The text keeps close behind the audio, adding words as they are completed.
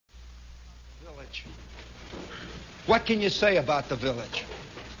village. What can you say about the village?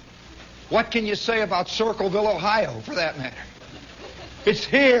 What can you say about Circleville, Ohio, for that matter? It's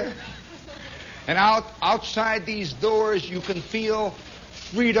here. And outside these doors, you can feel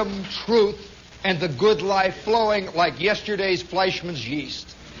freedom, truth, and the good life flowing like yesterday's Fleischmann's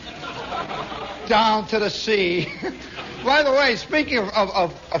yeast down to the sea. By the way, speaking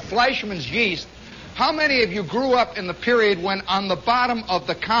of Fleischmann's yeast, how many of you grew up in the period when on the bottom of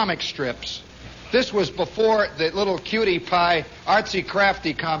the comic strips, this was before the little cutie pie, artsy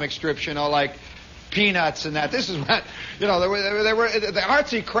crafty comic strips, like Peanuts and that. This is what, they were the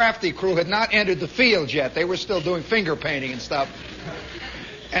artsy crafty crew had not entered the field yet. They were still doing finger painting and stuff.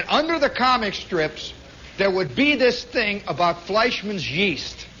 And under the comic strips, there would be this thing about Fleischmann's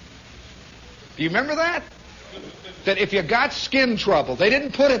yeast. Do you remember that? That if you got skin trouble, they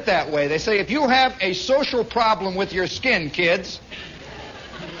didn't put it that way. They say if you have a social problem with your skin, kids,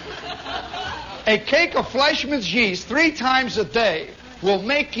 a cake of Fleischmann's yeast 3 times a day will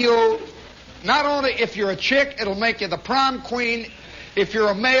make you, not only if you're a chick, it'll make you the prom queen. If you're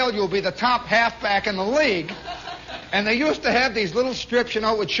a male, you'll be the top halfback in the league. And they used to have these little strips, it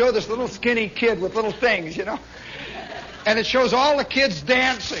would show this little skinny kid with little things, And it shows all the kids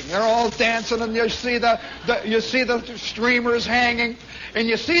dancing. They're all dancing, and you see the streamers hanging. And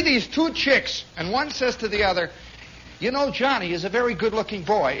you see these 2 chicks, and one says to the other, Johnny is a very good-looking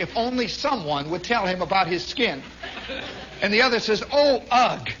boy, if only someone would tell him about his skin. And the other says, oh,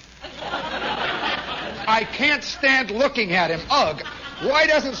 ugh. I can't stand looking at him, ugh. Why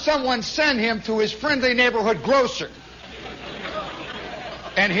doesn't someone send him to his friendly neighborhood grocer?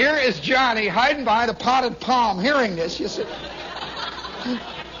 And here is Johnny hiding behind a potted palm hearing this. You see,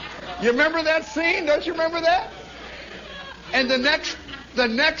 you remember that scene? Don't you remember that? And the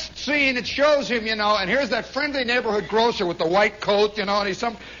next scene, it shows him, and here's that friendly neighborhood grocer with the white coat, and he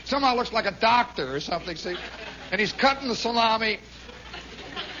somehow looks like a doctor or something, see? And he's cutting the salami.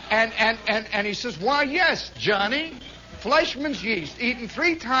 And he says, why, yes, Johnny, Fleischmann's yeast, eaten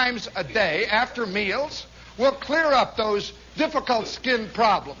 3 times a day after meals, will clear up those difficult skin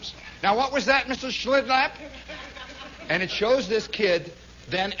problems. Now, what was that, Mrs. Schlidlap? And it shows this kid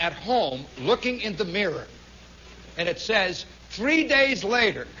then at home looking in the mirror. And it says, 3 days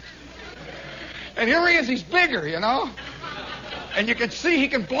later. And here he is, he's bigger, And you can see he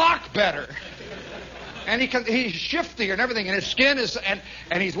can block better. And he's shiftier and everything. And his skin is,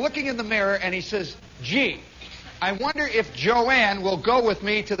 and he's looking in the mirror and he says, gee, I wonder if Joanne will go with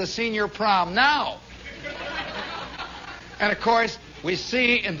me to the senior prom now. And, of course, we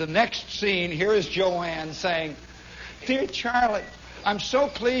see in the next scene, here is Joanne saying, dear Charlie, I'm so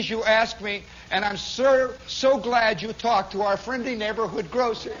pleased you asked me, and I'm so glad you talked to our friendly neighborhood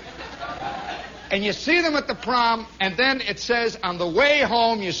grocer. And you see them at the prom, and then it says on the way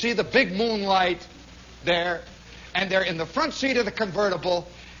home, you see the big moonlight there, and they're in the front seat of the convertible,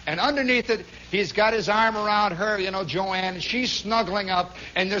 and underneath it, he's got his arm around her, Joanne, and she's snuggling up,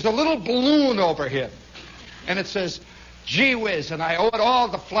 and there's a little balloon over him. And it says, gee whiz, and I owe it all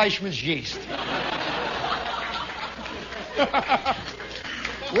to Fleischmann's yeast.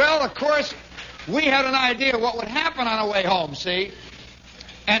 Well, of course, we had an idea what would happen on the way home, see?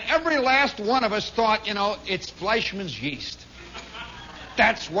 And every last one of us thought, it's Fleischmann's yeast.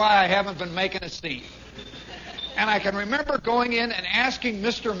 That's why I haven't been making a scene. And I can remember going in and asking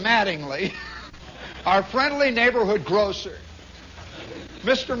Mr. Mattingly, our friendly neighborhood grocer,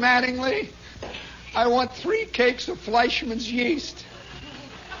 Mr. Mattingly, I want 3 cakes of Fleischmann's yeast.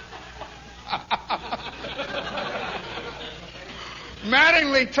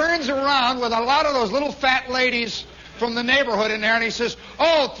 Mattingly turns around with a lot of those little fat ladies from the neighborhood in there, and he says,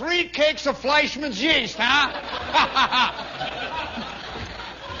 oh, 3 cakes of Fleischmann's yeast, huh?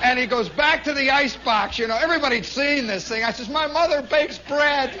 And he goes back to the icebox. Everybody'd seen this thing. I says, my mother bakes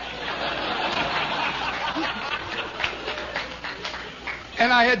bread.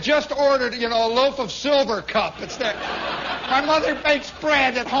 And I had just ordered, a loaf of Silver Cup. It's there. My mother bakes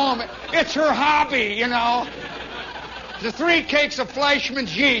bread at home. It's her hobby, The 3 cakes of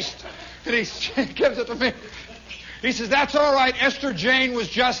Fleischmann's yeast. And he gives it to me. He says, that's all right. Esther Jane was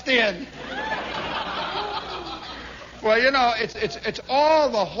just in. Well, it's all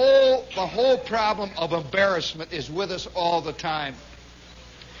the whole problem of embarrassment is with us all the time.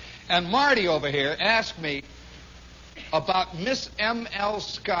 And Marty over here asked me about Miss M.L.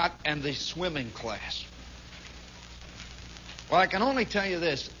 Scott and the swimming class. Well, I can only tell you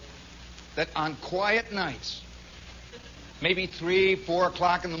this, that on quiet nights, maybe 3, 4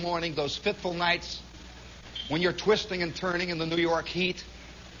 o'clock in the morning, those fitful nights when you're twisting and turning in the New York heat,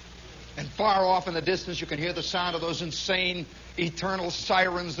 And far off in the distance, you can hear the sound of those insane, eternal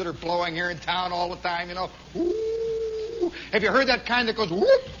sirens that are blowing here in town all the time, you know. Ooh. Have you heard that kind that goes,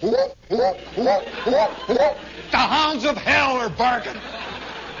 whoop, whoop, whoop, whoop, whoop, whoop? The hounds of hell are barking.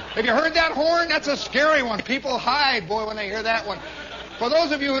 Have you heard that horn? That's a scary one. People hide, boy, when they hear that one. For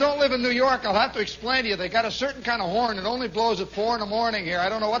those of you who don't live in New York, I'll have to explain to you. They got a certain kind of horn that only blows at 4 in the morning here. I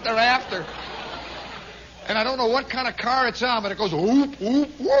don't know what they're after. And I don't know what kind of car it's on, but it goes whoop,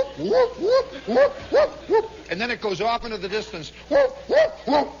 whoop, whoop, whoop, whoop, whoop, whoop, whoop. And then it goes off into the distance. Whoop, whoop,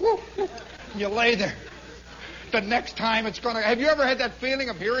 whoop, whoop, whoop. You lay there. The next time it's going to... Have you ever had that feeling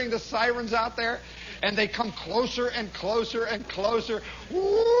of hearing the sirens out there? And they come closer and closer and closer. Woo!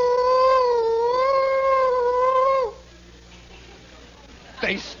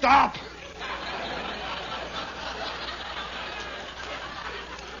 They stop.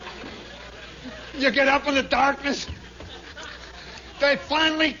 You get up in the darkness. They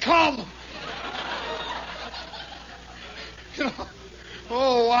finally come. You know,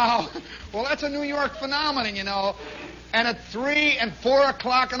 oh, wow. Well, that's a New York phenomenon, you know. And at 3 and 4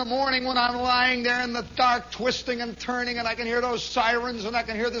 o'clock in the morning when I'm lying there in the dark, twisting and turning, and I can hear those sirens, and I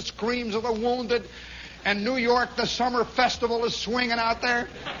can hear the screams of the wounded, and New York, the summer festival is swinging out there.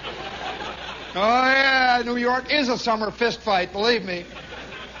 Oh, yeah, New York is a summer fist fight, believe me.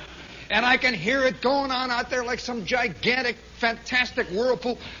 And I can hear it going on out there like some gigantic, fantastic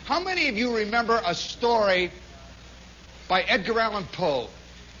whirlpool. How many of you remember a story by Edgar Allan Poe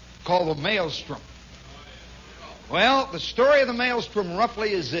called The Maelstrom? Well, the story of the Maelstrom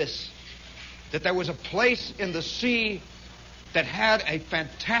roughly is this, that there was a place in the sea that had a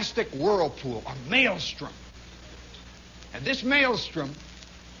fantastic whirlpool, a maelstrom. And this maelstrom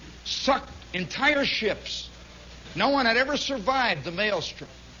sucked entire ships. No one had ever survived the maelstrom.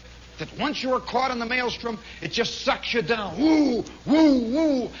 That once you were caught in the maelstrom, it just sucks you down. Woo, woo,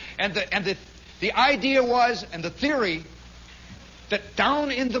 woo. And the idea was, and the theory, that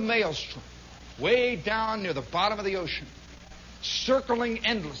down in the maelstrom, way down near the bottom of the ocean, circling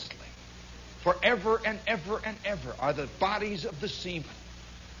endlessly, forever and ever and ever, are the bodies of the seamen,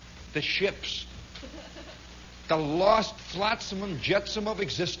 the ships, the lost flotsam and jetsam of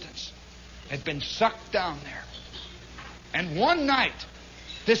existence had been sucked down there. And one night,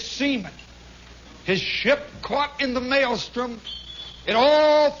 this seaman, his ship caught in the maelstrom, it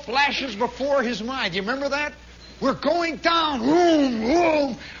all flashes before his mind. You remember that? We're going down. Boom,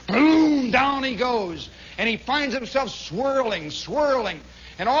 boom, boom, down he goes. And he finds himself swirling, swirling.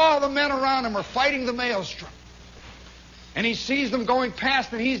 And all the men around him are fighting the maelstrom. And he sees them going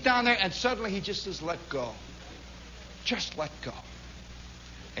past, and he's down there, and suddenly he just says, let go. Just let go.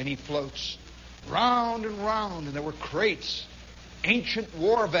 And he floats round and round, and there were crates, ancient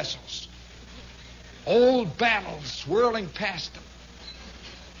war vessels, old battles swirling past them.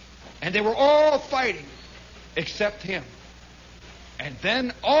 And they were all fighting except him. And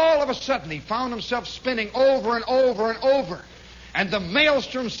then all of a sudden he found himself spinning over and over and over. And the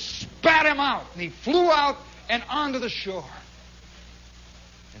maelstrom spat him out, and he flew out and onto the shore.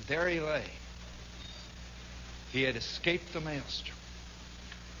 And there he lay. He had escaped the maelstrom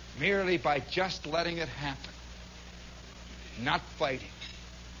merely by just letting it happen, not fighting.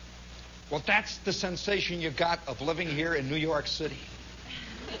 Well, that's the sensation you got of living here in New York City.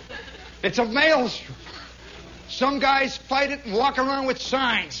 It's a maelstrom. Some guys fight it and walk around with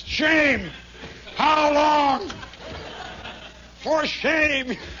signs. Shame! How long? For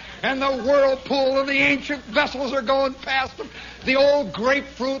shame! And the whirlpool of the ancient vessels are going past them. The old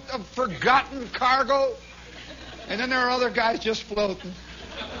grapefruit of forgotten cargo. And then there are other guys just floating.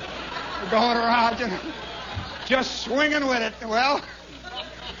 They're going around, you know, just swinging with it. Well,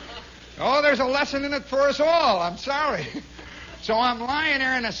 oh, there's a lesson in it for us all. I'm sorry. So I'm lying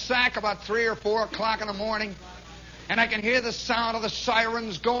there in a sack about 3 or 4 o'clock in the morning, and I can hear the sound of the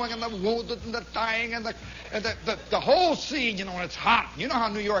sirens going, and the wounded and the dying, and the whole scene, you know, when it's hot. You know how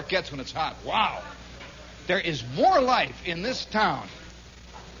New York gets when it's hot. Wow. There is more life in this town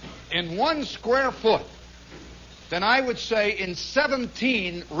in 1 square foot than I would say in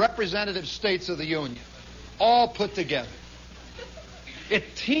 17 representative states of the Union, all put together.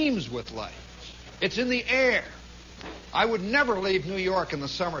 It teems with life. It's in the air. I would never leave New York in the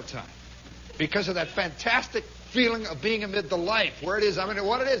summertime because of that fantastic feeling of being amid the life, where it is. I mean,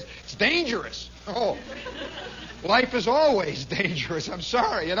 what it is, it's dangerous. Oh, life is always dangerous. I'm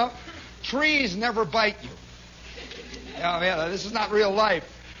sorry, you know. Trees never bite you. Oh, yeah, this is not real life.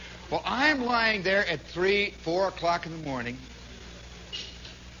 Well, I'm lying there at 3, 4 o'clock in the morning,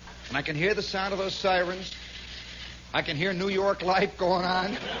 and I can hear the sound of those sirens. I can hear New York life going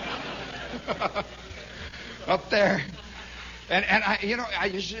on up there. And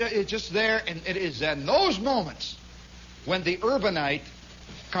it's just there, and it is in those moments when the urbanite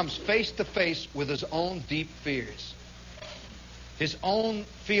comes face to face with his own deep fears, his own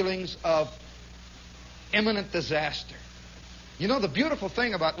feelings of imminent disaster. You know, the beautiful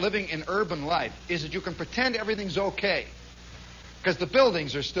thing about living in urban life is that you can pretend everything's okay because the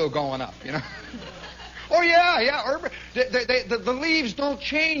buildings are still going up, you know. Oh, yeah, urban. The leaves don't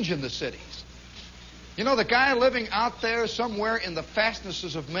change in the cities. You know, the guy living out there somewhere in the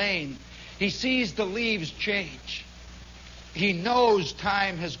fastnesses of Maine, he sees the leaves change. He knows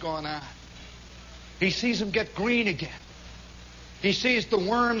time has gone on. He sees them get green again. He sees the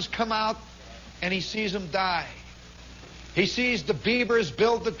worms come out, and he sees them die. He sees the beavers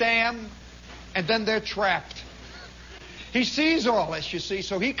build the dam, and then they're trapped. He sees all this, you see,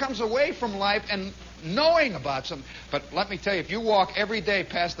 so he comes away from life and knowing about some. But let me tell you, if you walk every day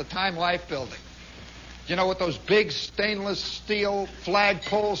past the Time Life building, you know, with those big stainless steel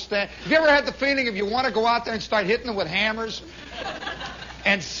flagpole stand. Have you ever had the feeling if you want to go out there and start hitting them with hammers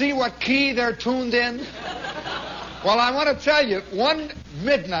and see what key they're tuned in? Well, I want to tell you, one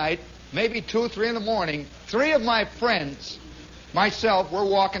midnight, maybe 2 or 3 in the morning, 3 of my friends, myself, were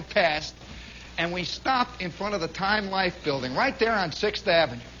walking past, and we stopped in front of the Time Life building, right there on 6th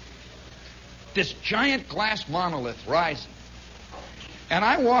Avenue. This giant glass monolith rising. And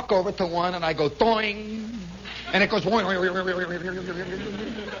I walk over to one and I go, doing, and it goes,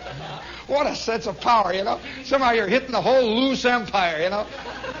 what a sense of power, you know. Somehow you're hitting the whole loose empire, you know.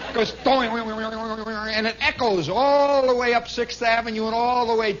 It goes, doing, and it echoes all the way up 6th Avenue and all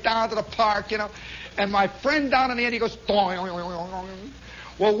the way down to the park, you know. And my friend down in the end, he goes, doing.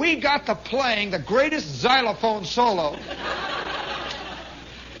 Well, we got to playing the greatest xylophone solo.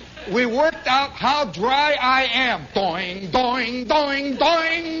 We worked out how dry I am. Doing, doing, doing,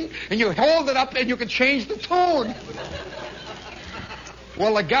 doing. And you hold it up and you can change the tune.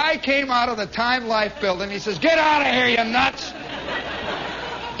 Well, the guy came out of the Time Life building. He says, get out of here, you nuts.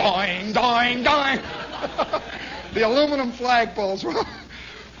 Doing, doing, doing. The aluminum flagpoles.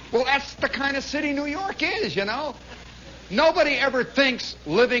 Well, that's the kind of city New York is, you know. Nobody ever thinks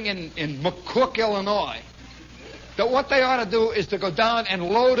living in McCook, Illinois, that what they ought to do is to go down and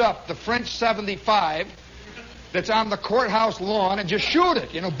load up the French 75 that's on the courthouse lawn and just shoot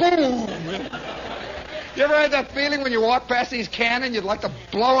it, you know, boom. You ever had that feeling when you walk past these cannon, you'd like to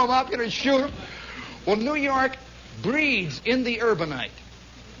blow them up, you know, and shoot them? Well, New York breeds in the urbanite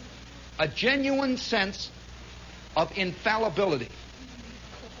a genuine sense of infallibility.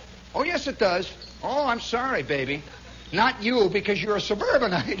 Oh, yes, it does. Oh, I'm sorry, baby. Not you, because you're a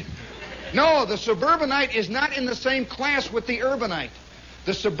suburbanite. No, the suburbanite is not in the same class with the urbanite.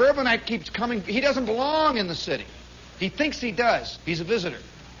 The suburbanite keeps coming. He doesn't belong in the city. He thinks he does. He's a visitor.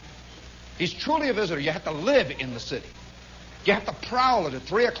 He's truly a visitor. You have to live in the city. You have to prowl it at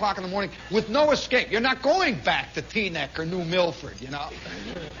 3 o'clock in the morning with no escape. You're not going back to Teaneck or New Milford, you know.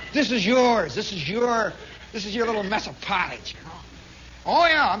 This is yours. This is your little mess of pottage, you know. Oh,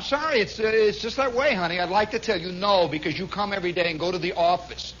 yeah, I'm sorry. It's just that way, honey. I'd like to tell you no, because you come every day and go to the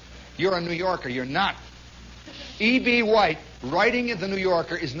office. You're a New Yorker. You're not. E.B. White, writing in the New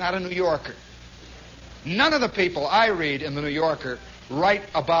Yorker, is not a New Yorker. None of the people I read in the New Yorker write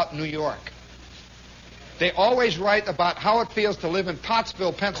about New York. They always write about how it feels to live in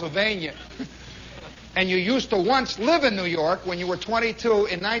Pottsville, Pennsylvania. And you used to once live in New York when you were 22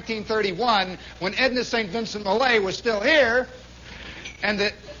 in 1931, when Edna St. Vincent Millay was still here. And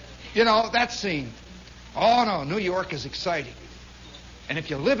that scene. Oh, no, New York is exciting. And if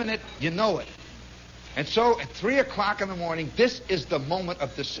you live in it, you know it. And so at 3 o'clock in the morning, this is the moment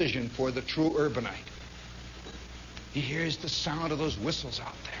of decision for the true urbanite. He hears the sound of those whistles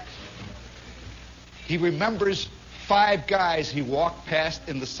out there. He remembers 5 guys he walked past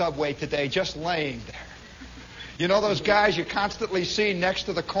in the subway today just laying there. You know those guys you constantly see next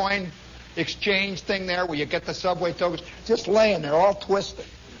to the coin exchange thing there where you get the subway tokens? Just laying there, all twisted.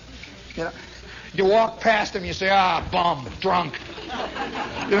 You know, you walk past him, you say, bum, drunk.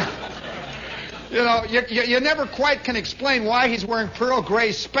 You never quite can explain why he's wearing pearl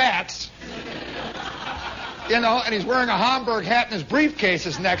gray spats. You know, and he's wearing a Homburg hat and his briefcase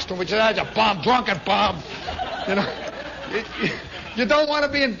is next to him, which is a bum, drunken bum. You know, you don't want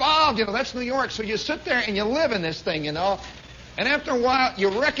to be involved. You know, that's New York. So you sit there and you live in this thing, you know. And after a while, you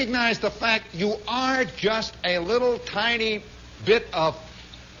recognize the fact you are just a little tiny bit of...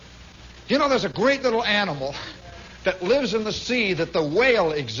 You know, there's a great little animal that lives in the sea that the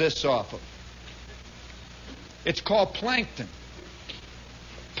whale exists off of. It's called plankton.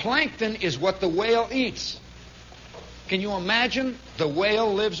 Plankton is what the whale eats. Can you imagine the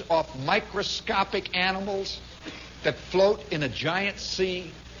whale lives off microscopic animals that float in a giant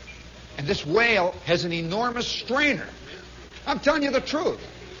sea. And this whale has an enormous strainer. I'm telling you the truth.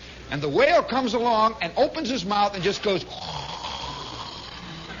 And the whale comes along and opens his mouth and just goes,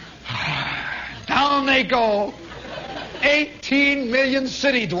 down they go. 18 million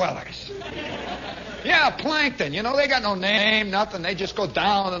city dwellers. Yeah, plankton. You know, they got no name, nothing. They just go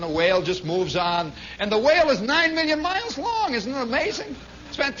down and the whale just moves on. And the whale is 9 million miles long. Isn't it amazing?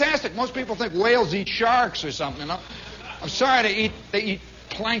 It's fantastic. Most people think whales eat sharks or something, you know. I'm sorry, they eat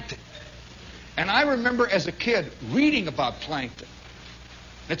plankton. And I remember as a kid reading about plankton.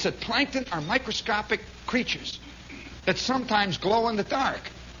 It said plankton are microscopic creatures that sometimes glow in the dark.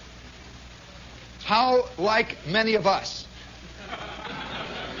 How like many of us.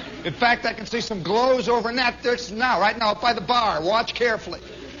 In fact, I can see some glows over there's now, right now, up by the bar. Watch carefully.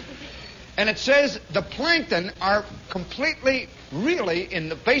 And it says the plankton are completely, really, in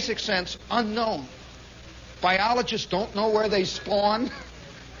the basic sense, unknown. Biologists don't know where they spawn.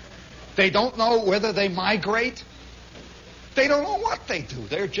 They don't know whether they migrate. They don't know what they do.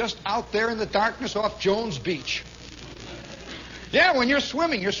 They're just out there in the darkness off Jones Beach. Yeah, when you're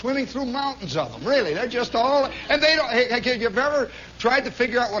swimming through mountains of them. Really, they're just all... And they don't... Hey, have you ever tried to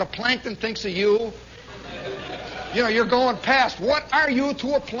figure out what a plankton thinks of you? You know, you're going past. What are you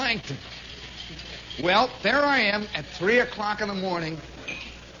to a plankton? Well, there I am at 3 o'clock in the morning.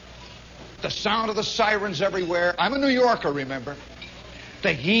 The sound of the sirens everywhere. I'm a New Yorker, remember?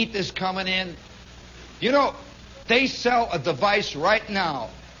 The heat is coming in. You know, they sell a device right now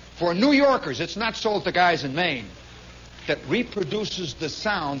for New Yorkers. It's not sold to guys in Maine. That reproduces the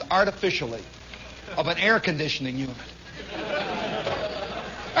sound artificially of an air conditioning unit.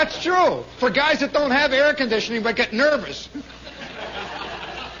 That's true. For guys that don't have air conditioning but get nervous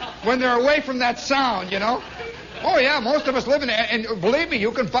when they're away from that sound, you know. Oh, yeah, most of us live in it. And believe me, you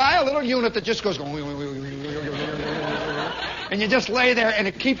can buy a little unit that just goes... And you just lay there and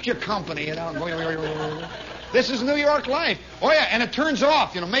it keeps you company, you know. This is New York life. Oh, yeah, and it turns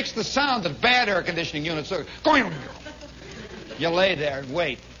off, you know, makes the sound that bad air conditioning units are... You lay there and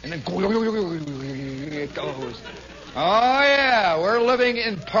wait, and then it goes. Oh, yeah, we're living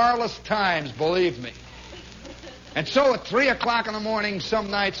in parlous times, believe me. And so at 3 o'clock in the morning, some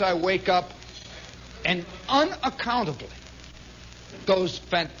nights I wake up, and unaccountably, those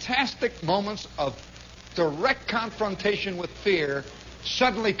fantastic moments of direct confrontation with fear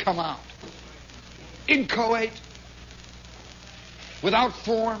suddenly come out. Inchoate, without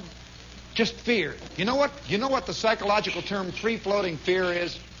form, just fear. You know what? You know what the psychological term free-floating fear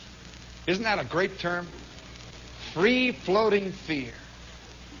is? Isn't that a great term? Free-floating fear.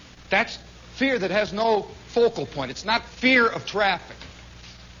 That's fear that has no focal point. It's not fear of traffic,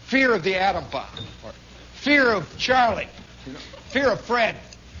 fear of the atom bomb, or fear of Charlie, fear of Fred,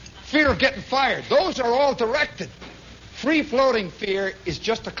 fear of getting fired. Those are all directed. Free-floating fear is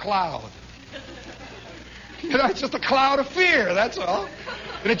just a cloud. You know, it's just a cloud of fear, that's all.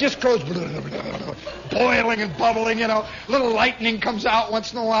 And it just goes boiling and bubbling, you know. Little lightning comes out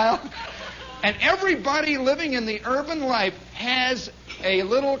once in a while. And everybody living in the urban life has a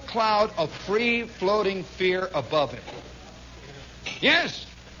little cloud of free-floating fear above him. Yes,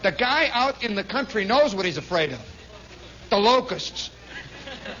 the guy out in the country knows what he's afraid of. The locusts.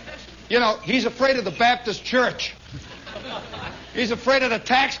 You know, he's afraid of the Baptist church. He's afraid of the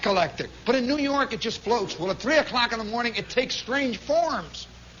tax collector. But in New York, it just floats. Well, at 3 o'clock in the morning, it takes strange forms.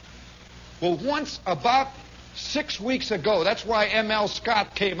 Well, once about 6 weeks ago, that's why M.L.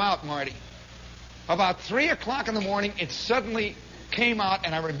 Scott came out, Marty. About 3 o'clock in the morning, it suddenly came out,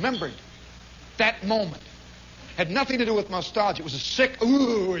 and I remembered that moment. Had nothing to do with nostalgia. It was a sick,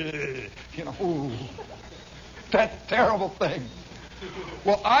 ooh, you know, ooh, that terrible thing.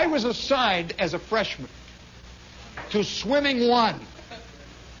 Well, I was assigned as a freshman to Swimming 1,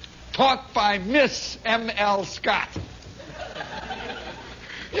 taught by Miss M.L. Scott.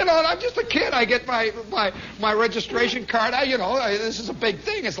 You know, and I'm just a kid. I get my registration card. This is a big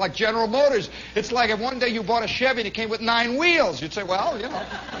thing. It's like General Motors. It's like if one day you bought a Chevy and it came with 9 wheels. You'd say, well, you know,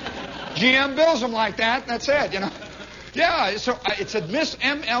 GM bills them like that. That's it, you know. Yeah, so it said Miss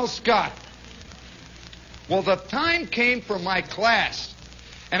M.L. Scott. Well, the time came for my class.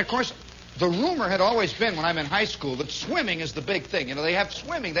 And, of course, the rumor had always been when I'm in high school that swimming is the big thing. You know, they have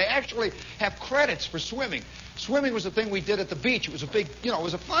swimming. They actually have credits for swimming. Swimming was the thing we did at the beach. It was a big, you know, it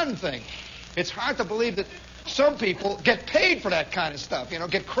was a fun thing. It's hard to believe that some people get paid for that kind of stuff, you know,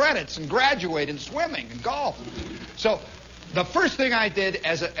 get credits and graduate in swimming and golf. So the first thing I did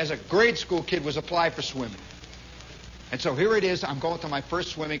as a grade school kid was apply for swimming. And so here it is. I'm going to my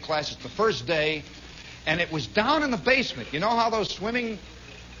first swimming class. It's the first day. And it was down in the basement. You know how those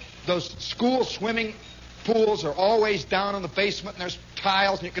school swimming pools are always down in the basement, and there's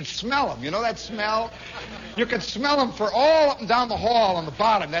tiles, and you can smell them. You know that smell? You can smell them for all up and down the hall on the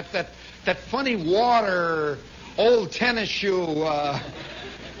bottom. That funny water, old tennis shoe,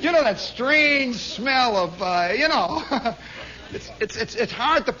 that strange smell of, It's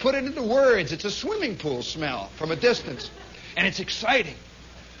hard to put it into words. It's a swimming pool smell from a distance. And it's exciting.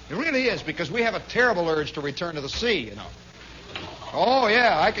 It really is, because we have a terrible urge to return to the sea, Oh,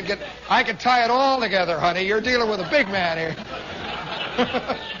 yeah, I could tie it all together, honey. You're dealing with a big man here.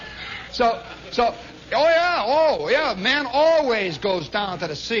 So, oh, yeah, man always goes down to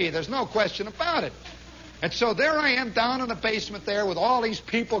the sea. There's no question about it. And so there I am down in the basement there with all these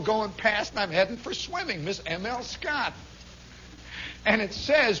people going past, and I'm heading for swimming, Miss M.L. Scott. And it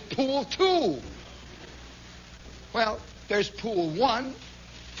says pool 2. Well, there's pool 1,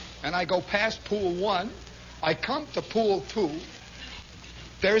 and I go past pool 1. I come to pool 2.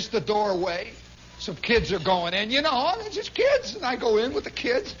 There's the doorway. Some kids are going in. It's just kids. And I go in with the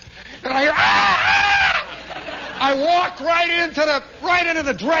kids, and I hear, ah! I walk right into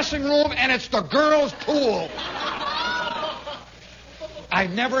the dressing room, and it's the girls' pool. I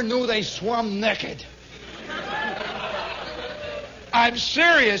never knew they swum naked. I'm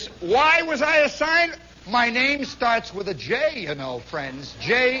serious. Why was I assigned? My name starts with a J, friends.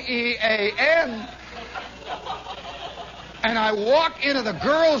 Jean. And I walk into the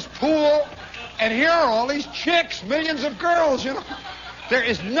girls' pool, and here are all these chicks, millions of girls, There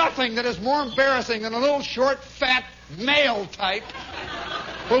is nothing that is more embarrassing than a little short, fat male type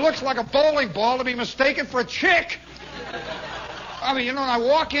who looks like a bowling ball to be mistaken for a chick. I mean, I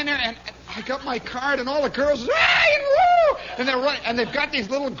walk in there, and I got my card, and all the girls, and they're running, and they've got these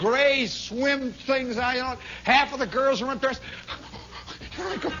little gray swim things. Half of the girls are embarrassed. Here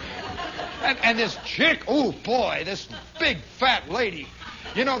I go. And this chick, oh boy, this big fat lady,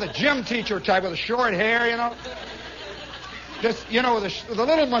 the gym teacher type with the short hair, this, with the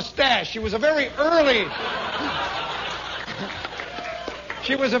little mustache. She was a very early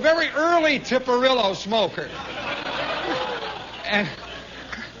Tipperillo smoker, and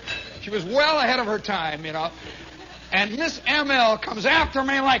she was well ahead of her time, And Miss M.L. comes after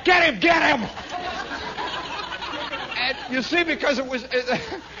me like, get him! And you see, because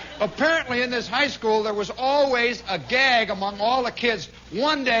apparently in this high school, there was always a gag among all the kids.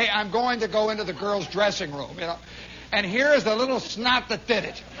 One day, I'm going to go into the girls' dressing room, And here's the little snot that did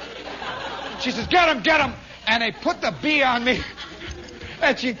it. She says, get him! And they put the B on me.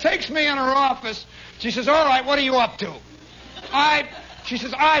 And she takes me in her office. She says, all right, what are you up to? She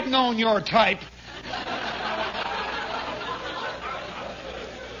says, I've known your type.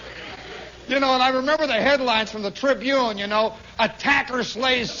 And I remember the headlines from the Tribune, attacker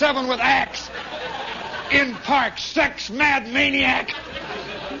slays 7 with axe. In park, sex mad maniac.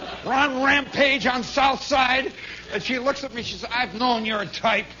 We're on rampage on South Side. And she looks at me, she says, I've known your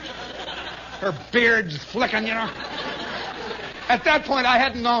type. Her beard's flicking, At that point, I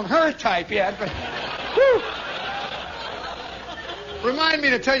hadn't known her type yet, but... Whew. Remind me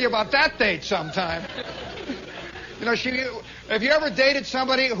to tell you about that date sometime. Have you ever dated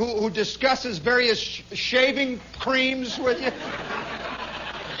somebody who discusses various shaving creams with you?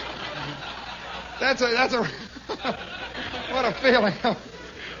 That's a what a feeling.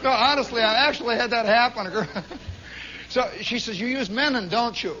 No, honestly, I actually had that happen. So she says, you use Menon,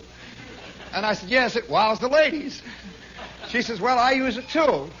 don't you? And I said, yes, it wows the ladies. She says, well, I use it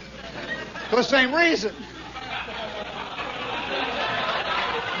too. For the same reason.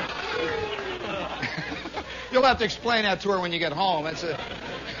 You'll have to explain that to her when you get home.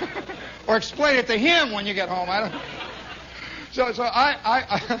 Or explain it to him when you get home. So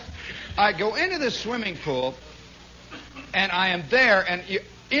I go into this swimming pool, and I am there, and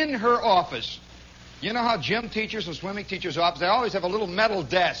in her office. You know how gym teachers and swimming teachers' office, they always have a little metal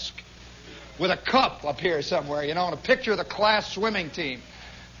desk with a cup up here somewhere, and a picture of the class swimming team.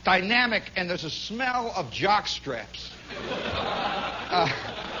 Dynamic, and there's a smell of jock straps.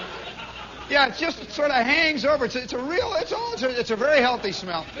 Yeah, it sort of hangs over. It's a very healthy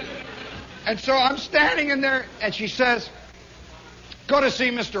smell. And so I'm standing in there, and she says, go to see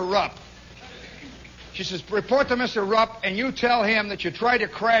Mr. Rupp. She says, report to Mr. Rupp, and you tell him that you tried to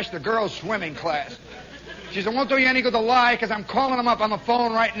crash the girls' swimming class. She said, it won't do you any good to lie, because I'm calling him up on the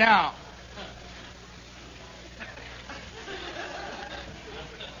phone right now.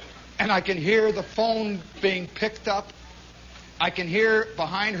 And I can hear the phone being picked up. I can hear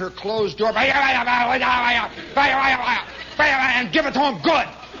behind her closed door, and give it to him good.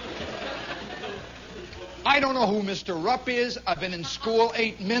 I don't know who Mr. Rupp is. I've been in school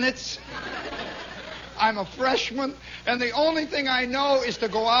 8 minutes. I'm a freshman, and the only thing I know is to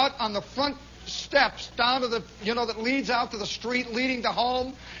go out on the front steps down to the, that leads out to the street leading to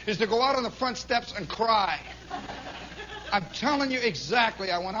home is to go out on the front steps and cry. I'm telling you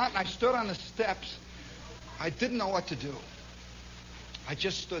exactly. I went out and I stood on the steps. I didn't know what to do. I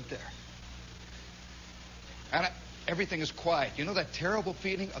just stood there. And everything is quiet. You know that terrible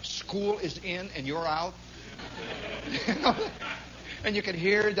feeling of school is in and you're out? And you can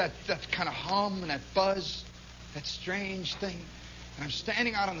hear that kind of hum and that buzz, that strange thing. And I'm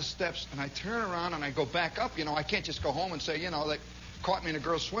standing out on the steps, and I turn around and I go back up. I can't just go home and say, they caught me in a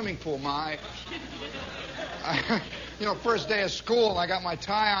girl's swimming pool, Ma. First day of school, and I got my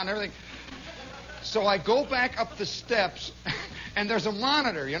tie on and everything. So I go back up the steps, and there's a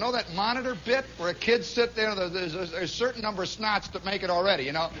monitor. You know that monitor bit where a kid sit there, there's a certain number of snots that make it already,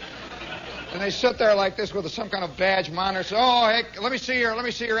 And they sit there like this with some kind of badge monitor. So, hey, let me see your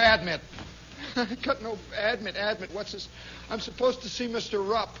admit. I got no admit. What's this? I'm supposed to see Mr.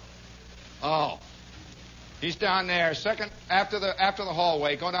 Rupp. Oh, he's down there, second after the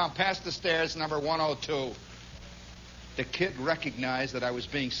hallway. Go down past the stairs, number 102. The kid recognized that I was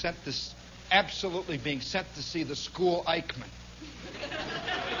absolutely being sent to see the school Eichmann.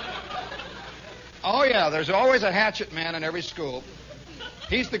 Oh yeah, there's always a hatchet man in every school.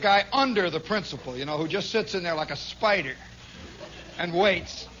 He's the guy under the principal, who just sits in there like a spider and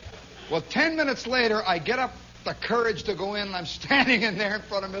waits. Well, 10 minutes later, I get up the courage to go in, and I'm standing in there in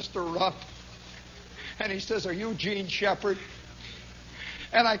front of Mr. Rupp. And he says, "Are you Gene Shepard?"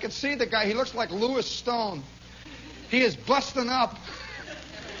 And I can see the guy. He looks like Louis Stone. He is busting up.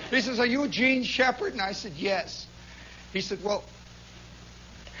 He says, "Are you Gene Shepard?" And I said, "Yes." He said, "Well,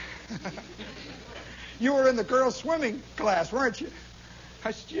 you were in the girls' swimming class, weren't you?"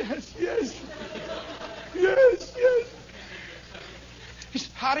 I said, Yes. He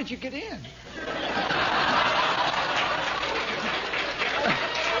said, "How did you get in?"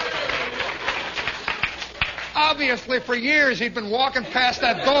 Obviously, for years, he'd been walking past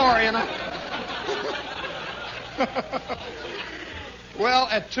that door, Well,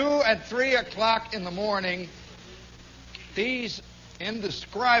 at 2 and 3 o'clock in the morning, these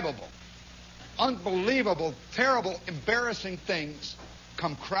indescribable, unbelievable, terrible, embarrassing things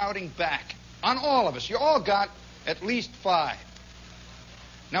come crowding back on all of us. You all got at least 5.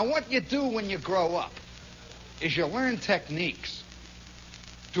 Now, what you do when you grow up is you learn techniques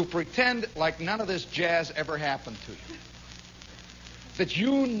to pretend like none of this jazz ever happened to you. That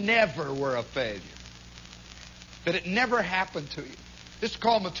you never were a failure. That it never happened to you. This is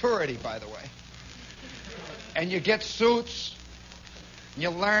called maturity, by the way. And you get suits. And you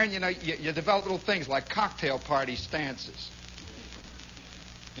learn, you develop little things like cocktail party stances.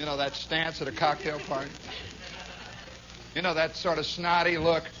 That stance at a cocktail party? That sort of snotty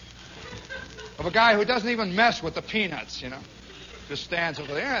look of a guy who doesn't even mess with the peanuts, Just stands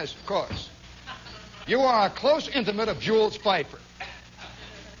over there. Yes, of course. You are a close intimate of Jules Pfeiffer.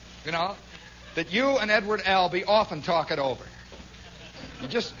 That you and Edward Albee often talk it over.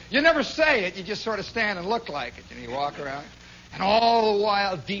 You never say it, you just sort of stand and look like it, and you walk around. And all the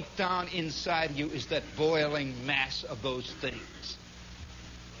while, deep down inside you is that boiling mass of those things.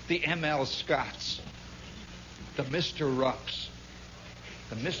 The M.L. Scotts, the Mr. Rupps,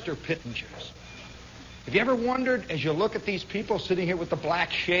 the Mr. Pittingers. Have you ever wondered, as you look at these people sitting here with the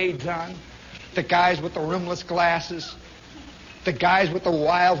black shades on, the guys with the rimless glasses, the guys with the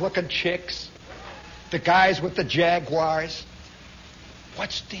wild-looking chicks, the guys with the Jaguars,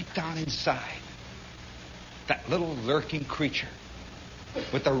 what's deep down inside? That little lurking creature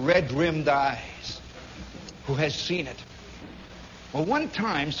with the red-rimmed eyes who has seen it. Well, one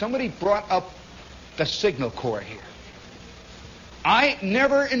time, somebody brought up the signal corps here. I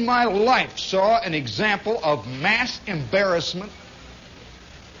never in my life saw an example of mass embarrassment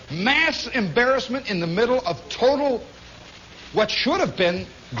in the middle of total, what should have been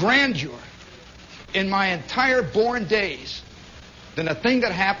grandeur in my entire born days than a thing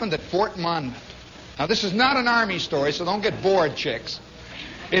that happened at Fort Monmouth. Now, this is not an Army story, so don't get bored, chicks.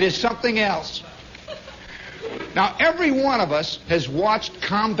 It is something else. Now, every one of us has watched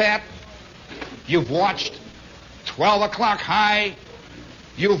combat. You've watched 12 O'Clock High.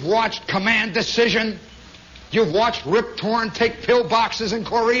 You've watched Command Decision. You've watched Rip Torn take pillboxes in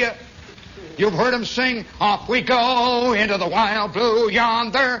Korea. You've heard him sing, "Off we go into the wild blue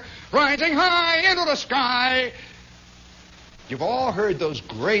yonder, rising high into the sky." You've all heard those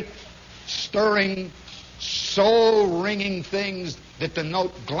great, stirring, soul-ringing things that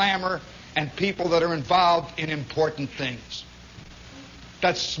denote glamour and people that are involved in important things.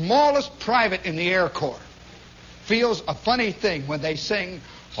 That smallest private in the Air Corps feels a funny thing when they sing,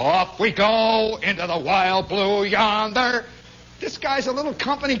 "Off we go into the wild blue yonder." This guy's a little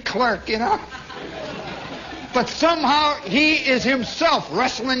company clerk, you know. But somehow he is himself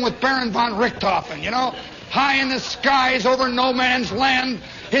wrestling with Baron von Richthofen, you know. High in the skies over no man's land,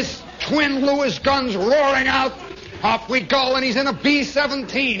 his twin Lewis guns roaring out. Off we go, and he's in a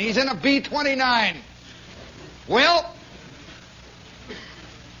B-17. He's in a B-29. Well,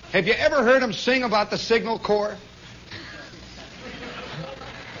 have you ever heard him sing about the Signal Corps?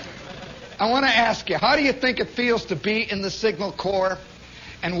 I want to ask you, how do you think it feels to be in the Signal Corps?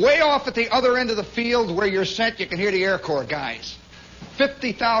 And way off at the other end of the field where you're sent, you can hear the Air Corps guys.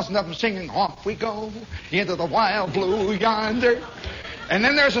 50,000 of them singing, off we go into the wild blue yonder. And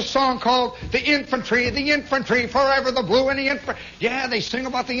then there's a song called the infantry, forever the blue and the infantry. Yeah, they sing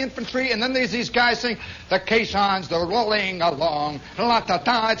about the infantry. And then there's these guys sing, the caissons, they're rolling along.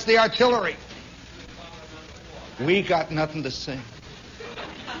 La-ta-ta, it's the artillery. We got nothing to sing.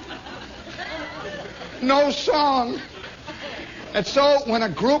 No song. And so when a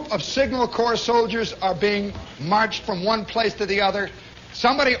group of Signal Corps soldiers are being marched from one place to the other,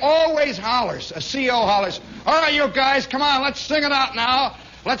 somebody always hollers, a CO hollers, all right, you guys, come on, let's sing it out now.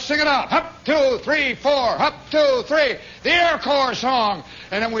 Let's sing it out. Up, 2, 3, 4, up, 2, 3. The Air Corps song.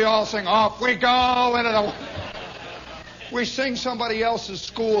 And then we all sing, off we go into the... We sing somebody else's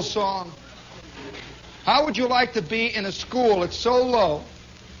school song. How would you like to be in a school that's so low,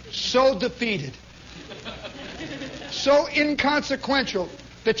 so defeated, so inconsequential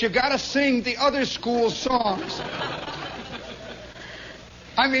that you got to sing the other school's songs?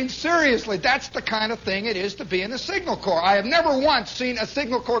 I mean, seriously, that's the kind of thing it is to be in the Signal Corps. I have never once seen a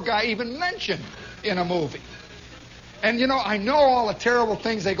Signal Corps guy even mentioned in a movie. And, you know, I know all the terrible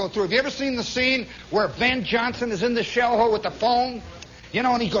things they go through. Have you ever seen the scene where Van Johnson is in the shell hole with the phone? You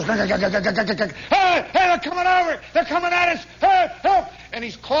know, and he goes, hey, they're coming over. They're coming at us. Hey, help. And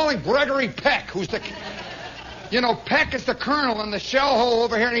he's calling Gregory Peck, who's the... You know, Peck is the colonel in the shell hole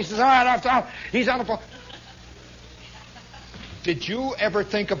over here, and he says, all right, he's on the phone. Did you ever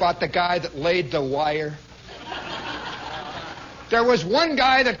think about the guy that laid the wire? There was one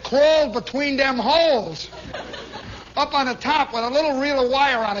guy that crawled between them holes up on the top with a little reel of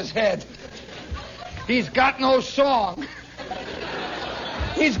wire on his head. He's got no song.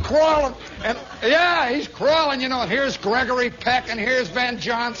 He's crawling. And yeah, he's crawling, you know. And here's Gregory Peck, and here's Van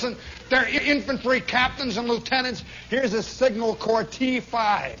Johnson. They're infantry captains and lieutenants. Here's a Signal Corps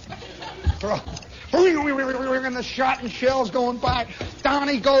T-5. And the shot and shells going by. Down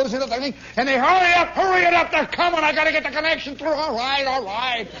he goes into the thing, and they hurry it up, they're coming. I got to get the connection through. All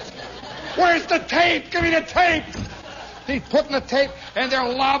right. Where's the tape? Give me the tape. He's putting the tape, and they're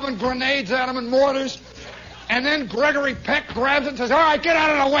lobbing grenades at him and mortars. And then Gregory Peck grabs it and says, all right, get out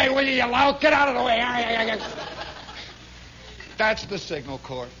of the way, will you lout? Get out of the way. That's the Signal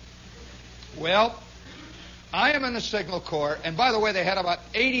Corps. Well, I am in the Signal Corps, and by the way, they had about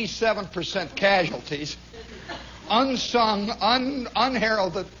 87% casualties, unsung,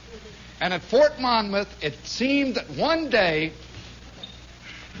 unheralded. And at Fort Monmouth, it seemed that one day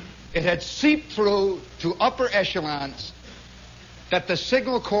it had seeped through to upper echelons that the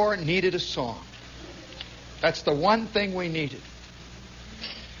Signal Corps needed a song. That's the one thing we needed.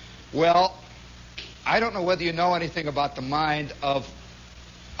 Well, I don't know whether you know anything about the mind of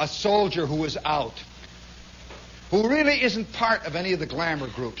a soldier who is out, who really isn't part of any of the glamour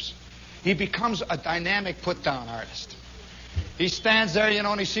groups. He becomes a dynamic put-down artist. He stands there, you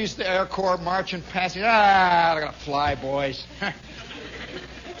know, and he sees the Air Corps marching past. They're going to fly, boys.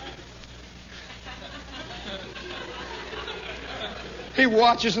 He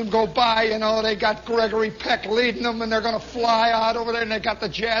watches them go by, you know. They got Gregory Peck leading them, and they're going to fly out over there, and they got the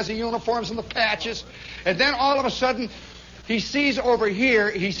jazzy uniforms and the patches. And then all of a sudden, he sees over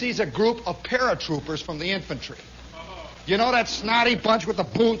here, he sees a group of paratroopers from the infantry. You know that snotty bunch with the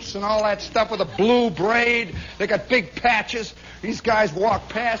boots and all that stuff with the blue braid? They got big patches. These guys walk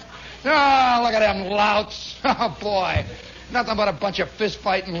past. Oh, look at them louts. Oh, boy. Nothing but a bunch of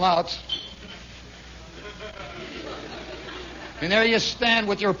fist-fighting louts. And there you stand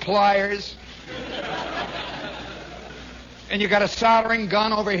with your pliers. And you got a soldering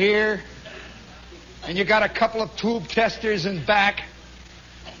gun over here. And you got a couple of tube testers in back.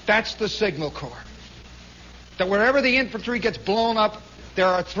 That's the Signal Corps. That wherever the infantry gets blown up, there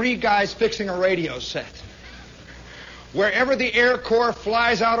are 3 guys fixing a radio set. Wherever the Air Corps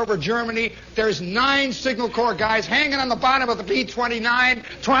flies out over Germany, there's 9 Signal Corps guys hanging on the bottom of the B-29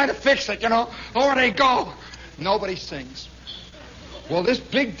 trying to fix it, you know. Over they go. Nobody sings. Well, this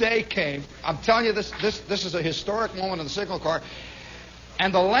big day came. I'm telling you, this is a historic moment in the Signal Corps.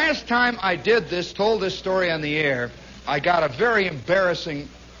 And the last time I did this, told this story on the air, I got a very embarrassing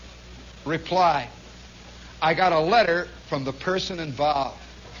reply. I got a letter from the person involved.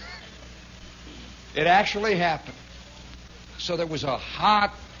 It actually happened. So there was a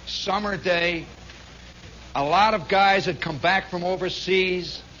hot summer day. A lot of guys had come back from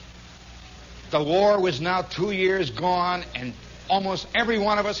overseas. The war was now 2 years gone, and almost every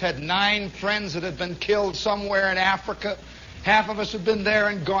one of us had 9 friends that had been killed somewhere in Africa. Half of us had been there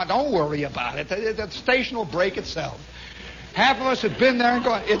and gone. Don't worry about it. The station will break itself. Half of us had been there and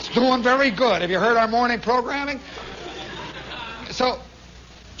gone. It's doing very good. Have you heard our morning programming? So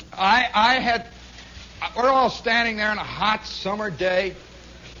we're all standing there on a hot summer day,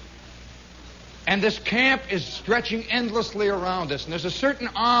 and this camp is stretching endlessly around us. And there's a certain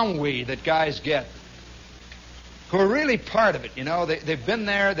ennui that guys get who are really part of it. You know, they've been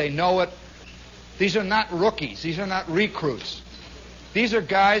there, they know it. These are not rookies. These are not recruits. These are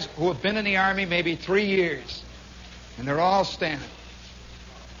guys who have been in the Army maybe 3 years, and they're all standing.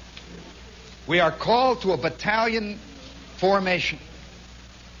 We are called to a battalion formation.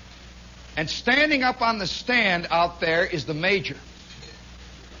 And standing up on the stand out there is the major.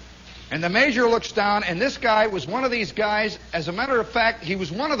 And the major looks down, and this guy was one of these guys. As a matter of fact, he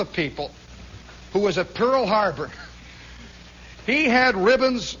was one of the people who was at Pearl Harbor. He had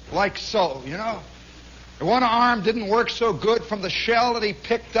ribbons like so, you know. One arm didn't work so good from the shell that he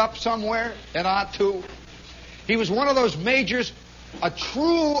picked up somewhere in A2. He was one of those majors, a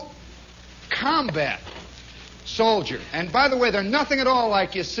true combat soldier. And by the way, they're nothing at all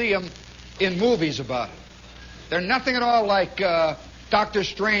like you see them in movies about it. They're nothing at all like Dr.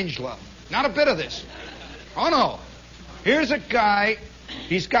 Strangelove. Not a bit of this. Oh, no. Here's a guy.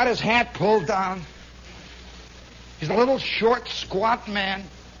 He's got his hat pulled down. He's a little short, squat man.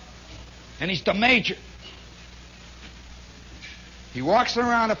 And he's the major. He walks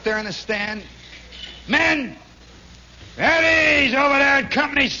around up there in the stand. Men! At ease over there in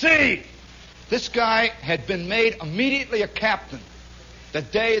Company C! This guy had been made immediately a captain the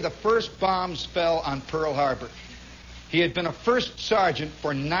day the first bombs fell on Pearl Harbor. He had been a first sergeant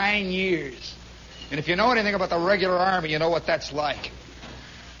for 9 years. And if you know anything about the regular Army, you know what that's like.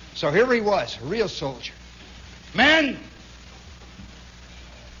 So here he was, a real soldier. Men,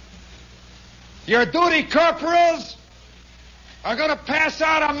 your duty corporals are going to pass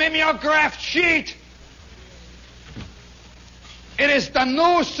out a mimeographed sheet. It is the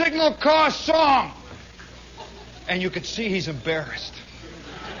new Signal Corps song. And you could see he's embarrassed.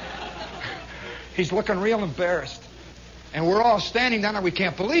 He's looking real embarrassed. And we're all standing down there. We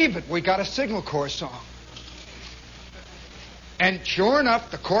can't believe it. We got a Signal Corps song. And sure enough,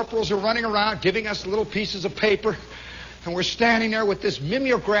 the corporals are running around giving us little pieces of paper. And we're standing there with this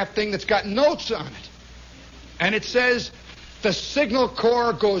mimeograph thing that's got notes on it. And it says, the Signal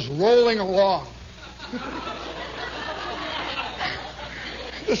Corps goes rolling along.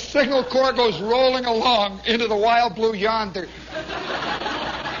 The Signal Corps goes rolling along into the wild blue yonder.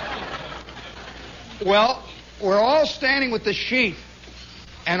 Well, we're all standing with the sheet,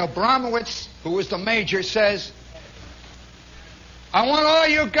 and Abramowitz, who was the major, says, I want all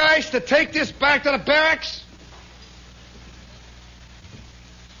you guys to take this back to the barracks.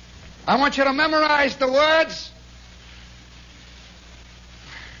 I want you to memorize the words.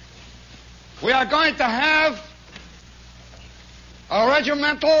 We are going to have a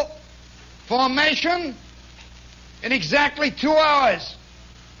regimental formation in exactly 2 hours.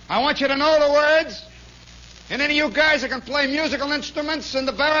 I want you to know the words. And any of you guys that can play musical instruments in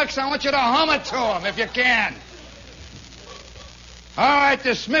the barracks, I want you to hum it to them if you can. All right,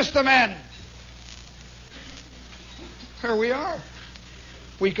 dismiss the men. Here we are.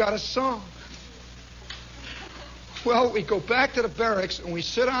 We got a song. Well, we go back to the barracks and we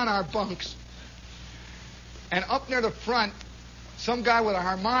sit on our bunks. And up near the front, some guy with a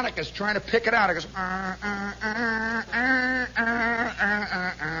harmonica is trying to pick it out. It goes,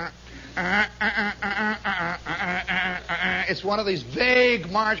 it's one of these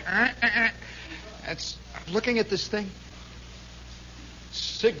vague march. It's looking at this thing.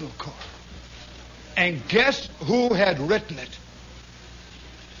 Signal Corps. And guess who had written it?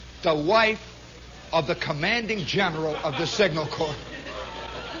 The wife of the commanding general of the Signal Corps.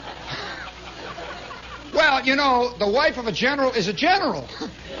 Well, you know, the wife of a general is a general.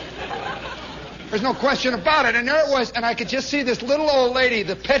 There's no question about it. And there it was, and I could just see this little old lady,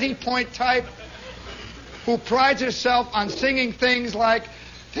 the Petty Point type, who prides herself on singing things like,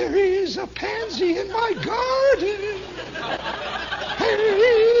 there is a pansy in my garden.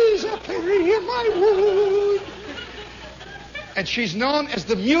 There is a berry in my wood. And she's known as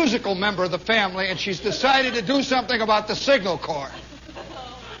the musical member of the family, and she's decided to do something about the Signal Corps.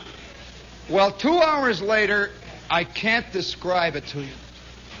 Well, 2 hours later, I can't describe it to you.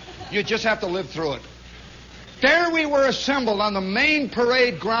 You just have to live through it. There we were assembled on the main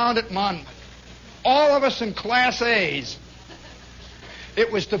parade ground at Monmouth, all of us in Class A's.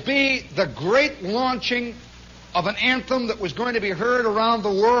 It was to be the great launching of an anthem that was going to be heard around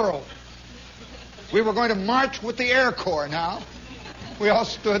the world. We were going to march with the Air Corps now. We all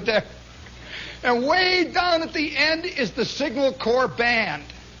stood there. And way down at the end is the Signal Corps Band,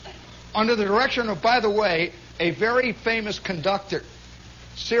 under the direction of, by the way, a very famous conductor,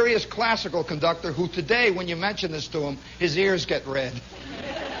 serious classical conductor, who today, when you mention this to him, his ears get red.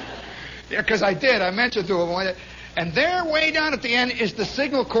 Yeah, because I mentioned to him. And there, way down at the end, is the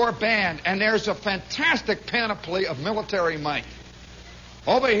Signal Corps Band, and there's a fantastic panoply of military might.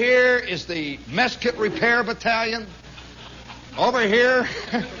 Over here is the Mess Kit Repair Battalion. Over here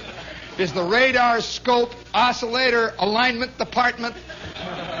is the Radar Scope Oscillator Alignment Department.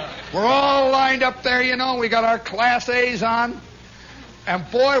 We're all lined up there, you know. We got our Class A's on. And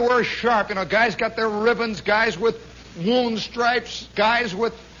boy, we're sharp. You know, guys got their ribbons, guys with wound stripes, guys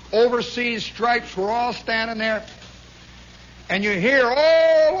with overseas stripes. We're all standing there. And you hear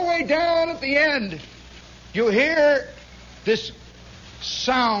all the way down at the end, you hear this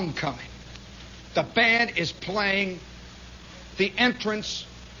sound coming. The band is playing the entrance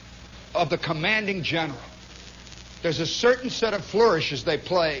of the commanding general. There's a certain set of flourishes they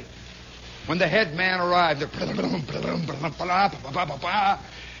play when the head man arrived.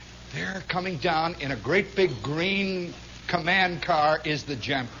 They're coming down in a great big green command car is the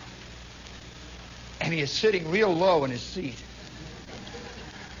general. And he is sitting real low in his seat.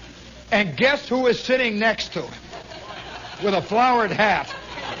 And guess who is sitting next to him? With a flowered hat.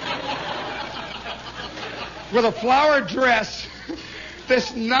 With a flowered dress.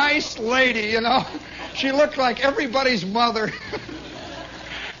 This nice lady, you know. She looked like everybody's mother.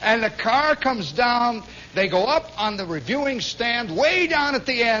 And the car comes down. They go up on the reviewing stand way down at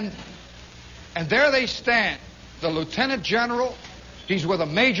the end. And there they stand. The lieutenant general. He's with a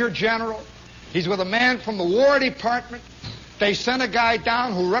major general. He's with a man from the War Department. They sent a guy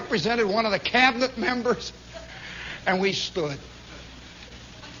down who represented one of the cabinet members. And we stood.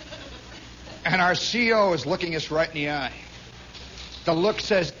 And our CO is looking us right in the eye. The look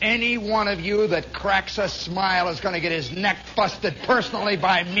says, any one of you that cracks a smile is going to get his neck busted personally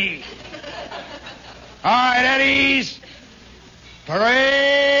by me. All right, Eddies.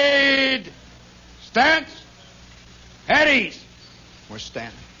 Parade. Stance. Eddies. We're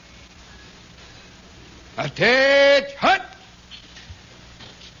standing. Attention.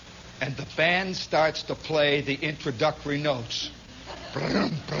 And the band starts to play the introductory notes.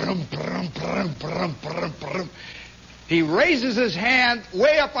 He raises his hand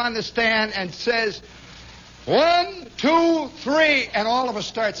way up on the stand and says, 1, 2, 3, and all of us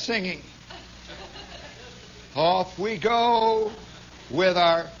start singing. Off we go with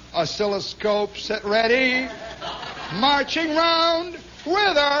our oscilloscope set ready, marching round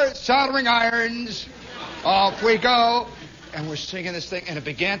with our soldering irons. Off we go. And we're singing this thing, and it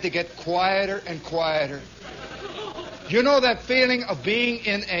began to get quieter and quieter. You know that feeling of being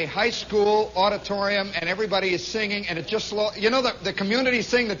in a high school auditorium and everybody is singing and it just slow. You know the community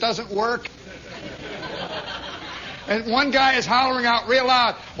sing that doesn't work? And one guy is hollering out real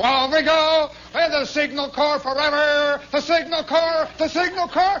loud, well, we go with the Signal Corps forever. The Signal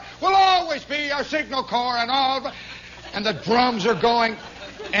Corps will always be our Signal Corps and all. And the drums are going,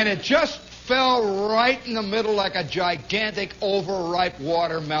 and it just fell right in the middle like a gigantic overripe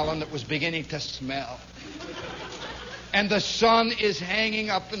watermelon that was beginning to smell. And the sun is hanging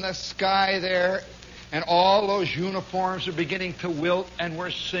up in the sky there, and all those uniforms are beginning to wilt, and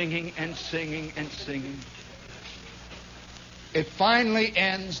we're singing and singing and singing. It finally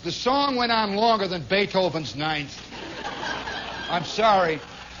ends. The song went on longer than Beethoven's Ninth. I'm sorry.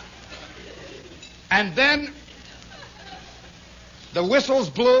 And then the whistles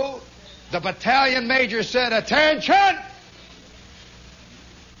blew. The battalion major said, attention!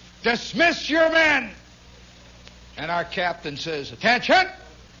 Dismiss your men! And our captain says, attention!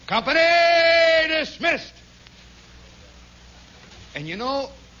 Company dismissed! And you know,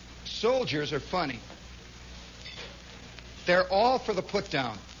 soldiers are funny. They're all for the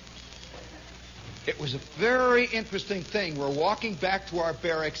put-down. It was a very interesting thing. We're walking back to our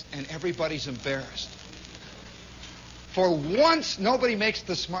barracks and everybody's embarrassed. For once, nobody makes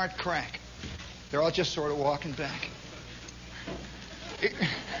the smart crack. They're all just sort of walking back.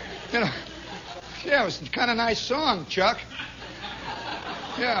 You know, yeah, it was kind of a nice song, Chuck.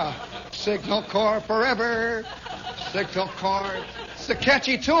 Yeah. Signal Corps forever. Signal Corps. It's a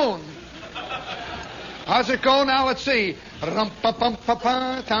catchy tune. How's it go now? Let's see.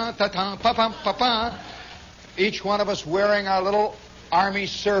 Each one of us wearing our little Army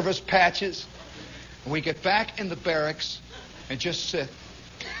service patches. And we get back in the barracks and just sit.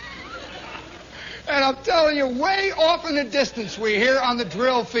 And I'm telling you, way off in the distance, we hear on the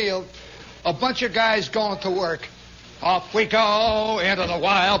drill field a bunch of guys going to work. Off we go into the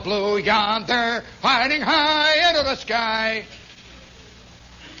wild blue yonder, riding high into the sky.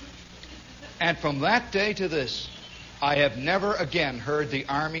 And from that day to this, I have never again heard the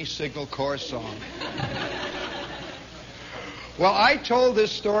Army Signal Corps song. Well, I told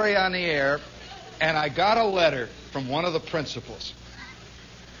this story on the air, and I got a letter from one of the principals.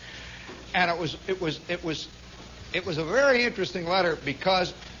 And it was a very interesting letter,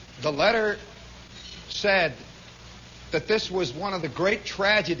 because the letter said that this was one of the great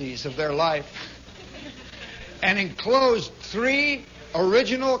tragedies of their life, and enclosed 3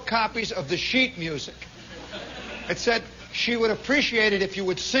 original copies of the sheet music. It said she would appreciate it if you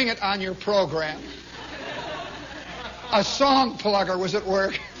would sing it on your program. A song plugger was at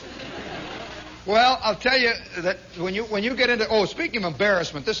work. Well, I'll tell you that when you get into... speaking of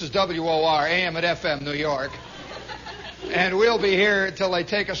embarrassment, this is WOR, AM at FM, New York. And we'll be here until they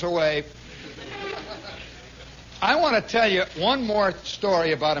take us away. I want to tell you one more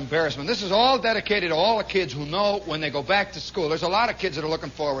story about embarrassment. This is all dedicated to all the kids who know when they go back to school. There's a lot of kids that are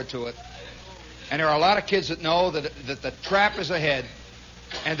looking forward to it. And there are a lot of kids that know that the trap is ahead.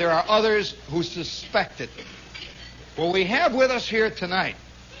 And there are others who suspect it. Well, we have with us here tonight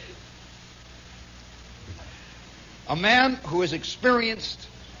a man who has experienced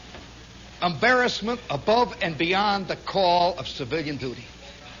embarrassment above and beyond the call of civilian duty.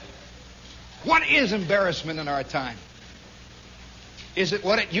 What is embarrassment in our time? Is it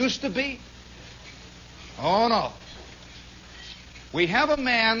what it used to be? Oh, no. We have a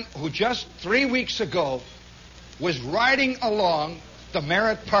man who just 3 weeks ago was riding along the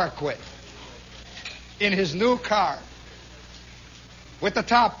Merritt Parkway in his new car with the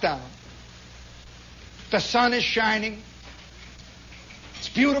top down. The sun is shining. It's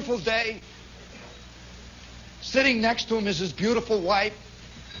a beautiful day. Sitting next to him is his beautiful wife.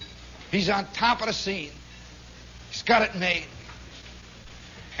 He's on top of the scene. He's got it made.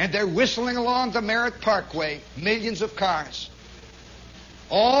 And they're whistling along the Merritt Parkway, millions of cars.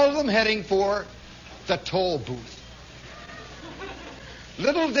 All of them heading for the toll booth.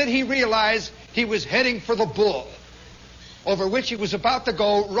 Little did he realize he was heading for the bull, over which he was about to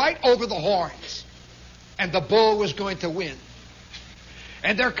go right over the horns. And the bull was going to win.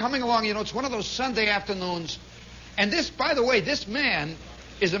 And they're coming along, it's one of those Sunday afternoons. And this, by the way, this man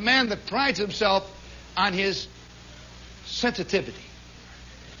is a man that prides himself on his sensitivity.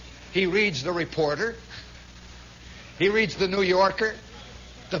 He reads the Reporter. He reads the New Yorker,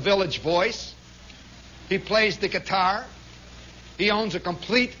 the Village Voice. He plays the guitar. He owns a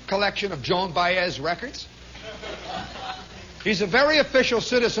complete collection of Joan Baez records. He's a very official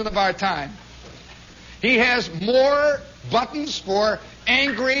citizen of our time. He has more buttons for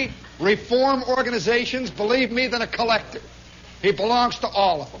angry reform organizations, believe me, than a collector. He belongs to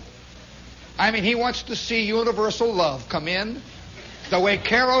all of them. I mean, he wants to see universal love come in the way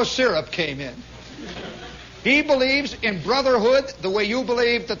Caro syrup came in. He believes in brotherhood the way you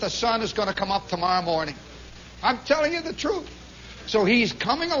believe that the sun is going to come up tomorrow morning. I'm telling you the truth. So he's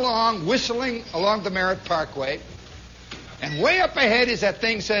coming along, whistling along the Merritt Parkway, and way up ahead is that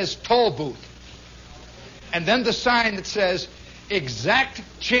thing says toll booth. And then the sign that says exact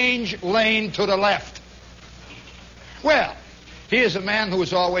change lane to the left. Well, he is a man who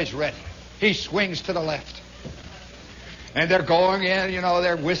is always ready. He swings to the left. And they're going in,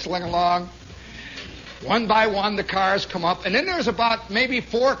 they're whistling along. One by one, the cars come up. And then there's about maybe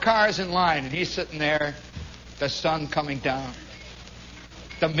 4 cars in line. And he's sitting there, the sun coming down.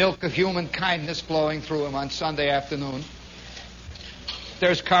 The milk of human kindness flowing through him on Sunday afternoon.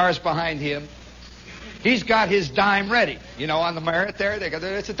 There's cars behind him. He's got his dime ready. On the Merritt there,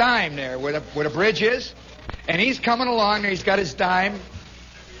 it's a dime there where the bridge is. And he's coming along, and he's got his dime.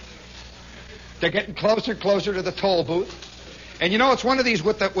 They're getting closer and closer to the toll booth. And it's one of these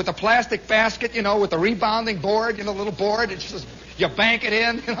with the plastic basket, with the rebounding board, the little board. It's just, you bank it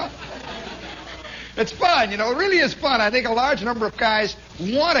in, It's fun, it really is fun. I think a large number of guys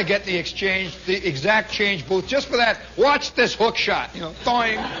want to get the exact change booth just for that. Watch this hook shot,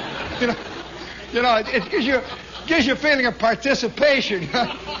 throwing, it gives you a feeling of participation.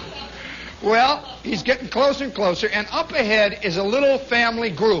 Well, he's getting closer and closer, and up ahead is a little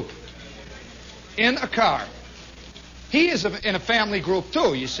family group in a car. He is in a family group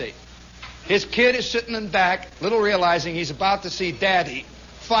too, you see. His kid is sitting in back, little realizing he's about to see Daddy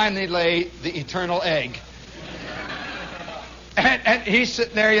finally lay the eternal egg. And he's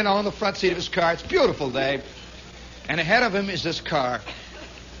sitting there, in the front seat of his car. It's a beautiful day. And ahead of him is this car.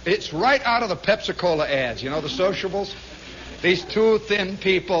 It's right out of the Pepsi-Cola ads. You know, the sociables? These two thin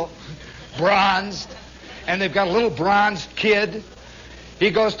people, bronzed, and they've got a little bronzed kid. He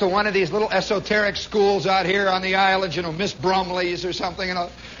goes to one of these little esoteric schools out here on the island, you know, Miss Brumley's or something, you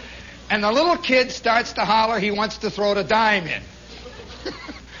know. And the little kid starts to holler he wants to throw the dime in.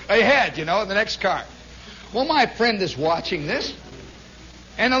 Ahead, you know, in the next car. Well, my friend is watching this.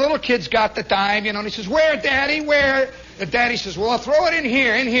 And the little kid's got the dime, you know, and he says, "Where, Daddy, where?" The daddy says, "Well, I'll throw it in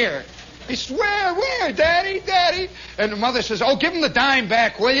here, in here." He says, where, Daddy, Daddy? And the mother says, "Oh, give him the dime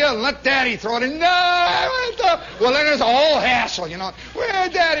back, will you? And let Daddy throw it in." "No, well, then there's a whole hassle, you know. "Where,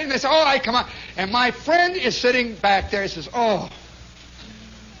 Daddy?" And they say, "All right, come on." And my friend is sitting back there. He says, "Oh,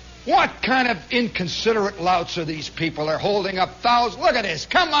 what kind of inconsiderate louts are these people? They're holding up thousands. Look at this.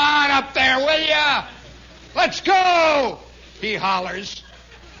 Come on up there, will ya? Let's go." He hollers.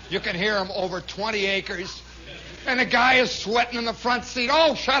 You can hear him over 20 acres. And the guy is sweating in the front seat.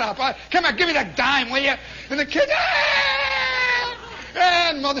 "Oh, shut up. Come on, give me that dime, will you?" And the kid, "Ah!"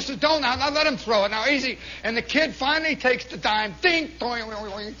 And mother says, "Don't now let him throw it. Now, easy." And the kid finally takes the dime. Ding,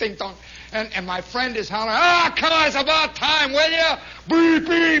 dong, ding, dong. And my friend is hollering, "Come on, it's about time, will you? Beep,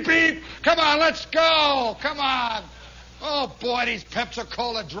 beep, beep. Come on, let's go. Come on." Oh, boy, these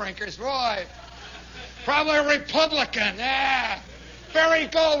Pepsi-Cola drinkers, boy. Probably a Republican, yeah. Barry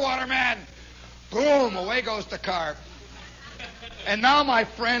Goldwater, man. Boom, away goes the car. And now my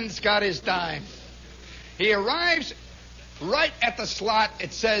friend's got his dime. He arrives right at the slot.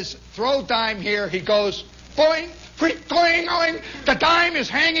 It says, "Throw dime here." He goes, boing, boing, boing, boing. The dime is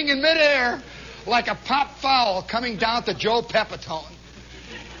hanging in midair like a pop foul coming down to Joe Pepitone.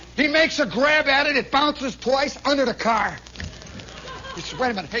 He makes a grab at it. It bounces twice under the car. He says,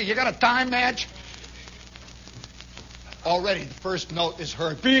 "Wait a minute. Hey, you got a dime match?" Already the first note is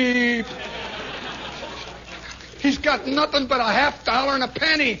heard. Beep. He's got nothing but a $50 and a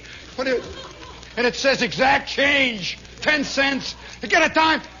penny. And it says exact change, 10 cents. You get a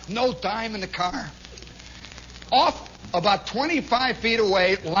dime. No dime in the car. Off about 25 feet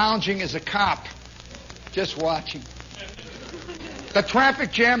away, lounging is a cop, just watching. The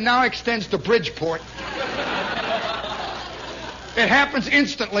traffic jam now extends to Bridgeport. It happens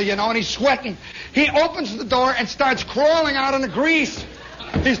instantly, you know, and he's sweating. He opens the door and starts crawling out in the grease.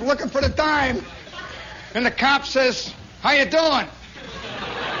 He's looking for the dime. And the cop says, "How you doing?"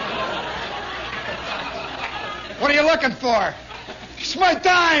 "What are you looking for?" "It's my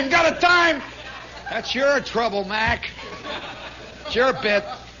dime. Got a dime." "That's your trouble, Mac. It's your bit."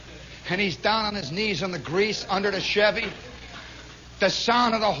 And he's down on his knees on the grease under the Chevy. The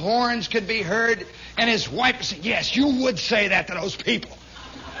sound of the horns could be heard. And his wife said, "Yes, you would say that to those people.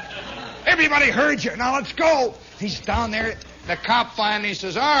 Everybody heard you. Now let's go." He's down there. The cop finally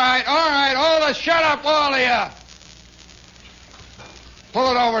says, all right, shut up, all of you.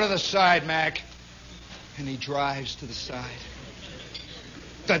 Pull it over to the side, Mac." And he drives to the side.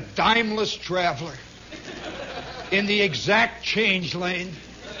 The dimeless traveler in the exact change lane.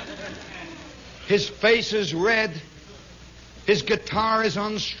 His face is red. His guitar is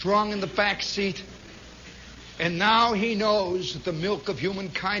unstrung in the back seat. And now he knows that the milk of human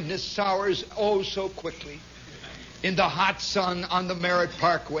kindness sours oh so quickly in the hot sun on the Merritt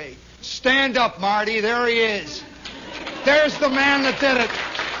Parkway. Stand up, Marty. There he is. There's the man that did it.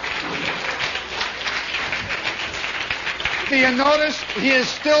 Do you notice he is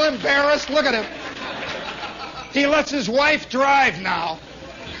still embarrassed? Look at him. He lets his wife drive now.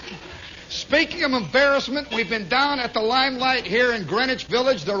 Speaking of embarrassment, we've been down at the Limelight here in Greenwich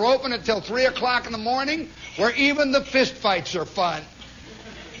Village. They're open until 3 o'clock in the morning, where even the fist fights are fun.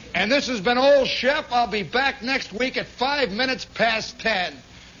 And this has been Old Shep. I'll be back next week at 5 minutes past 10.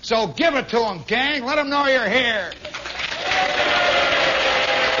 So give it to them, gang. Let them know you're here.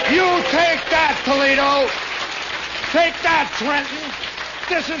 You take that, Toledo. Take that, Trenton.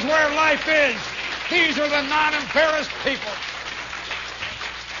 This is where life is. These are the non-embarrassed people.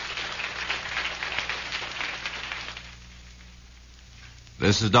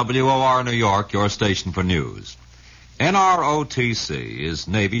 This is WOR New York, your station for news. NROTC is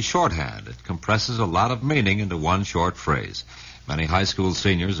Navy shorthand. It compresses a lot of meaning into one short phrase. Many high school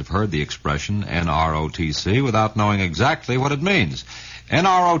seniors have heard the expression NROTC without knowing exactly what it means.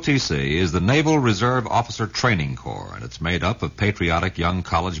 NROTC is the Naval Reserve Officer Training Corps, and it's made up of patriotic young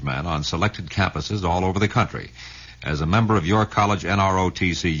college men on selected campuses all over the country. As a member of your college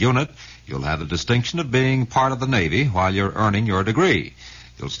NROTC unit, you'll have the distinction of being part of the Navy while you're earning your degree.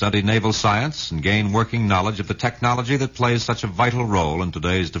 You'll study naval science and gain working knowledge of the technology that plays such a vital role in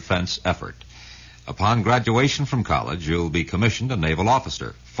today's defense effort. Upon graduation from college, you'll be commissioned a naval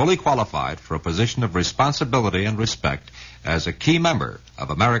officer, fully qualified for a position of responsibility and respect as a key member of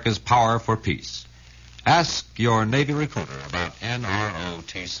America's Power for Peace. Ask your Navy recruiter about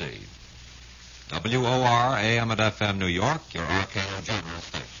NROTC. WOR AM and FM New York, your RKO General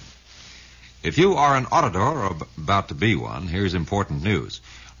station. If you are an auditor or about to be one, here's important news.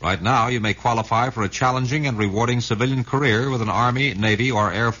 Right now, you may qualify for a challenging and rewarding civilian career with an Army, Navy,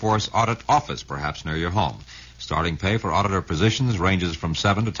 or Air Force audit office, perhaps near your home. Starting pay for auditor positions ranges from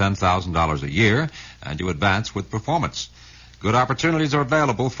 $7,000 to $10,000 a year, and you advance with performance. Good opportunities are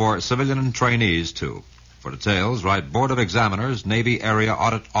available for civilian trainees, too. For details, write Board of Examiners, Navy Area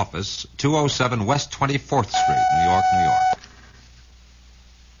Audit Office, 207 West 24th Street, New York, New York.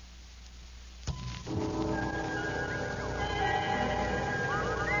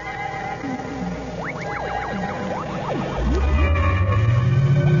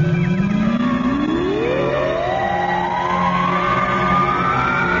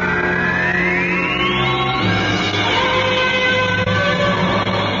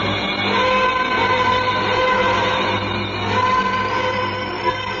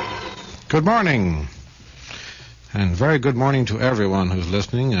 Good morning, and very good morning to everyone who's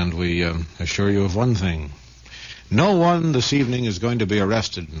listening, and we assure you of one thing. No one this evening is going to be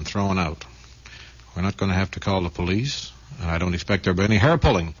arrested and thrown out. We're not going to have to call the police, and I don't expect there'll be any hair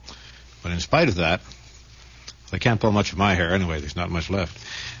pulling. But in spite of that, they can't pull much of my hair anyway, there's not much left.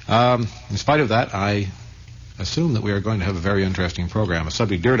 In spite of that, I assume that we are going to have a very interesting program, a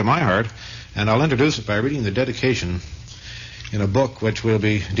subject dear to my heart, and I'll introduce it by reading the dedication in a book which we'll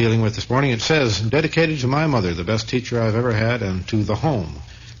be dealing with this morning. It says, "Dedicated to my mother, the best teacher I've ever had, and to the home,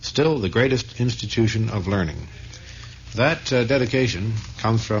 still the greatest institution of learning." That dedication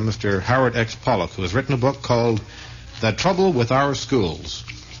comes from Mr. Howard X. Pollock, who has written a book called The Trouble with Our Schools.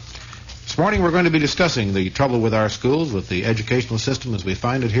 This morning we're going to be discussing the trouble with our schools, with the educational system as we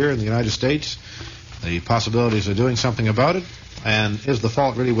find it here in the United States, the possibilities of doing something about it, and is the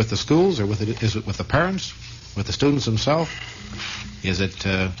fault really with the schools, or is it with the parents, with the students themselves? Is it,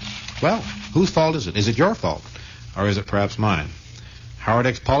 whose fault is it? Is it your fault? Or is it perhaps mine? Howard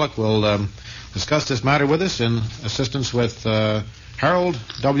X. Pollock will discuss this matter with us in assistance with Harold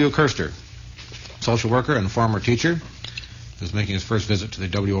W. Kerster, social worker and former teacher, who's making his first visit to the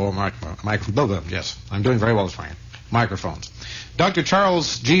WO microphone. Yes, I'm doing very well this morning. Microphones. Dr.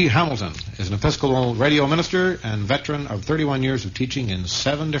 Charles G. Hamilton is an Episcopal radio minister and veteran of 31 years of teaching in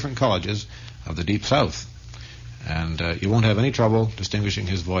 7 different colleges of the Deep South. And you won't have any trouble distinguishing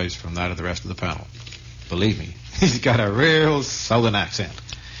his voice from that of the rest of the panel. Believe me, he's got a real southern accent.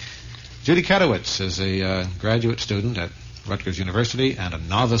 Judy Katowitz is a graduate student at Rutgers University and a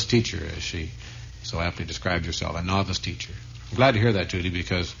novice teacher, as she so aptly described herself, a novice teacher. I'm glad to hear that, Judy,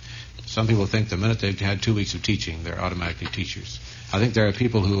 because some people think the minute they've had 2 weeks of teaching, they're automatically teachers. I think there are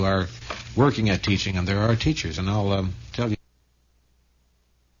people who are working at teaching, and there are teachers, and I'll tell you